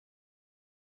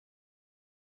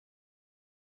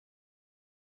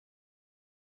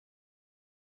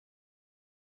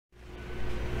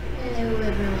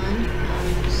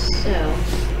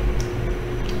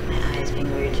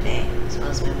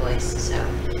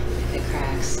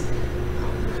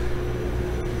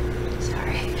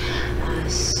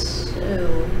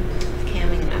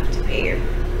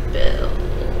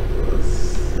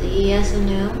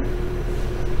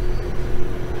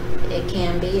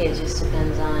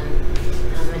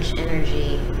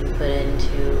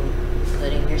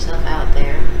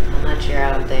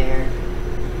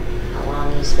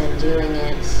doing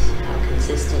it, how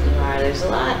consistent you are. There's a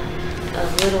lot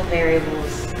of little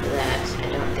variables that I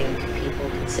don't think people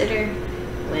consider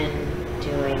when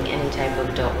doing any type of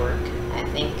adult work. I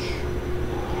think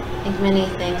many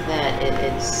think that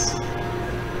it's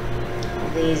all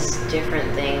these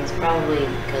different things, probably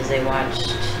because they watched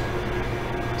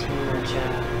too many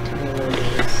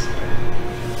movies,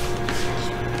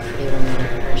 Pretty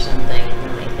Woman or something,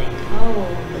 and they think, oh,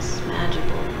 this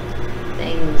magical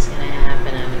thing's gonna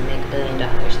happen, I'm gonna make $1 billion.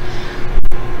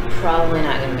 Probably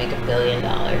not gonna make $1 billion.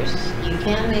 You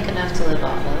can make enough to live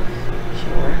off of,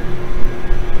 sure.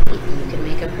 You can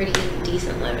make a pretty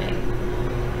decent living.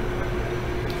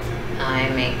 I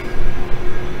make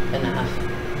enough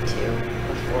to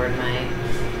afford my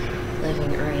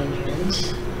living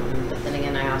arrangement, but then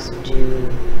again, I also do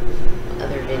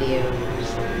other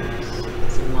videos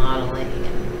and some modeling,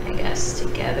 and I guess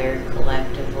together,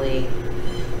 collectively,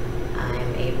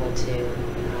 I'm able to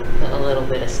put a little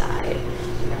bit aside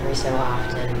every so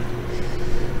often,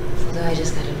 although I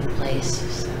just got a new place,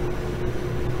 so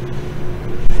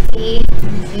see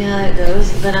how that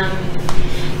goes. But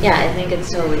yeah, I think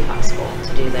it's totally possible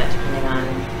to do that, depending on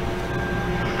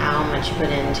how much you put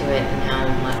into it and how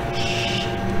much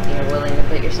you're willing to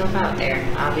put yourself out there.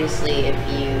 Obviously, if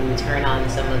you turn on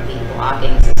some of the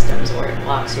blocking systems where it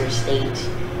blocks your state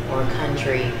or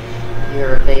country,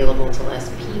 you're available to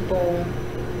less people,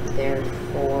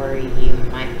 therefore you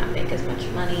might not make as much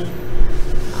money.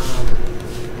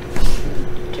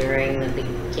 During the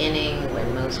beginning,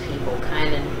 when most people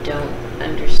kind of don't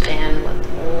understand what the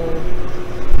whole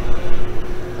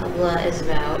blah is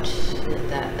about,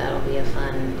 that'll be a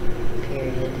fun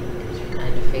period, because you're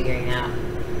kind of figuring out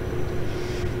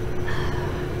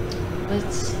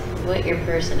what your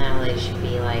personality should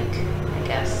be like, I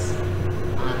guess,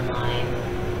 online,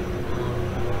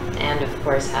 and of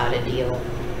course how to deal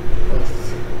with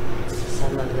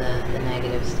some of the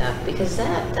negative stuff, because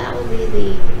that will be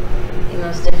the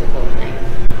most difficult thing,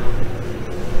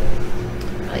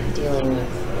 like dealing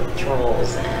with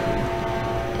trolls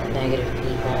and negative people.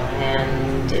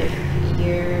 And if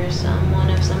you're someone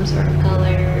of some sort of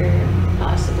color,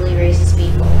 possibly racist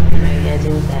people, you gotta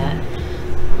deal with that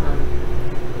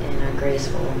in a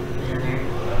graceful manner,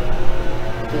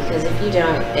 because if you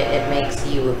don't, it makes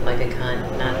you look like a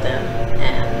cunt, not them,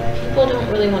 and people don't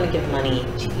really want to give money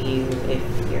to you if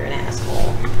you're an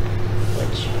asshole,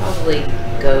 which probably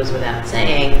goes without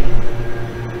saying,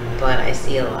 but I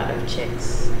see a lot of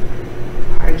chicks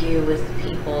argue with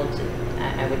people.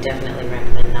 I would definitely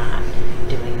recommend not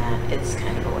doing that. It's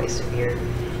kind of a waste of your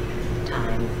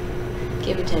time.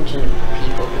 Give attention to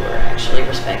people who are actually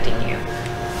respecting you.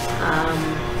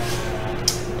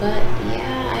 But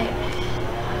yeah,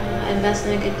 I invest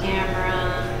in a good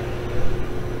camera,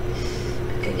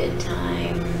 pick a good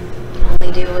time,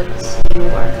 only do what you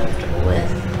are comfortable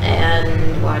with,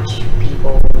 and watch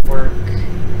people work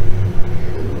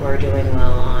who are doing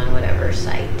well on whatever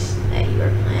site that you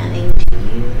are planning to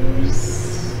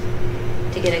use,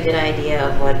 to get a good idea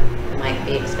of what might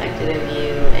be expected of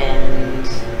you and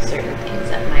certain things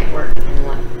that might work and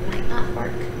what might not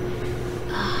work.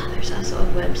 There's also a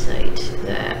website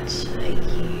that I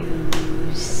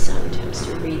use sometimes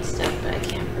to read stuff, but I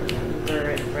can't remember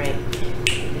it right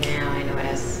now. I know it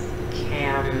has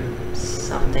cam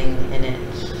something in it.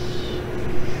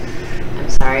 I'm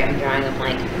sorry, I'm drawing a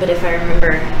blank, but if I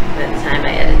remember by the time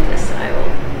I edit this, I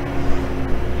will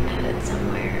add it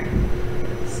somewhere.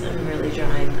 I'm really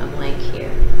drawing a blank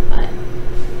here, but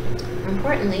more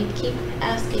importantly, keep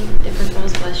asking different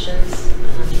false questions.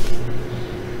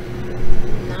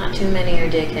 Not too many are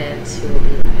dickheads who will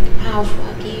be like, oh,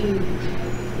 fuck you.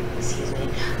 Excuse me.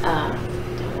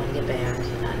 Don't want to get banned.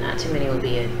 Not too many will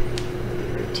be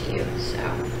rude to you, so,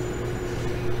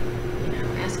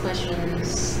 ask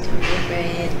questions, don't be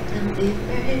afraid, don't be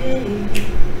afraid,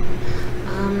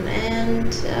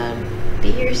 and be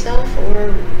yourself,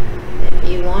 or if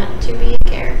you want to be a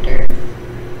character,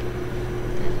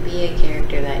 then be a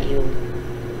character that you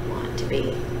want to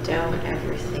be. Don't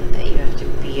ever think that you have to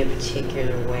be a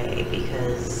particular way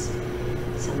because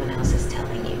someone else is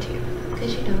telling you to,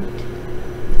 because you don't.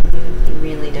 You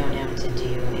really don't have to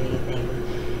do anything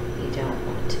you don't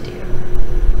want to do.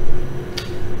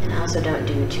 And also don't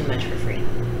do too much for free.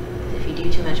 If you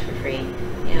do too much for free,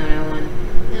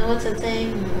 what's the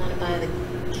thing? You want to buy the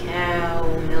cow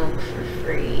milk for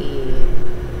free.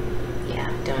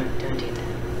 Yeah, don't do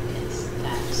that, because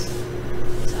that is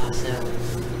also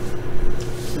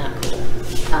not cool.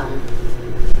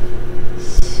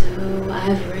 So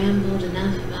I've rambled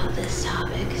enough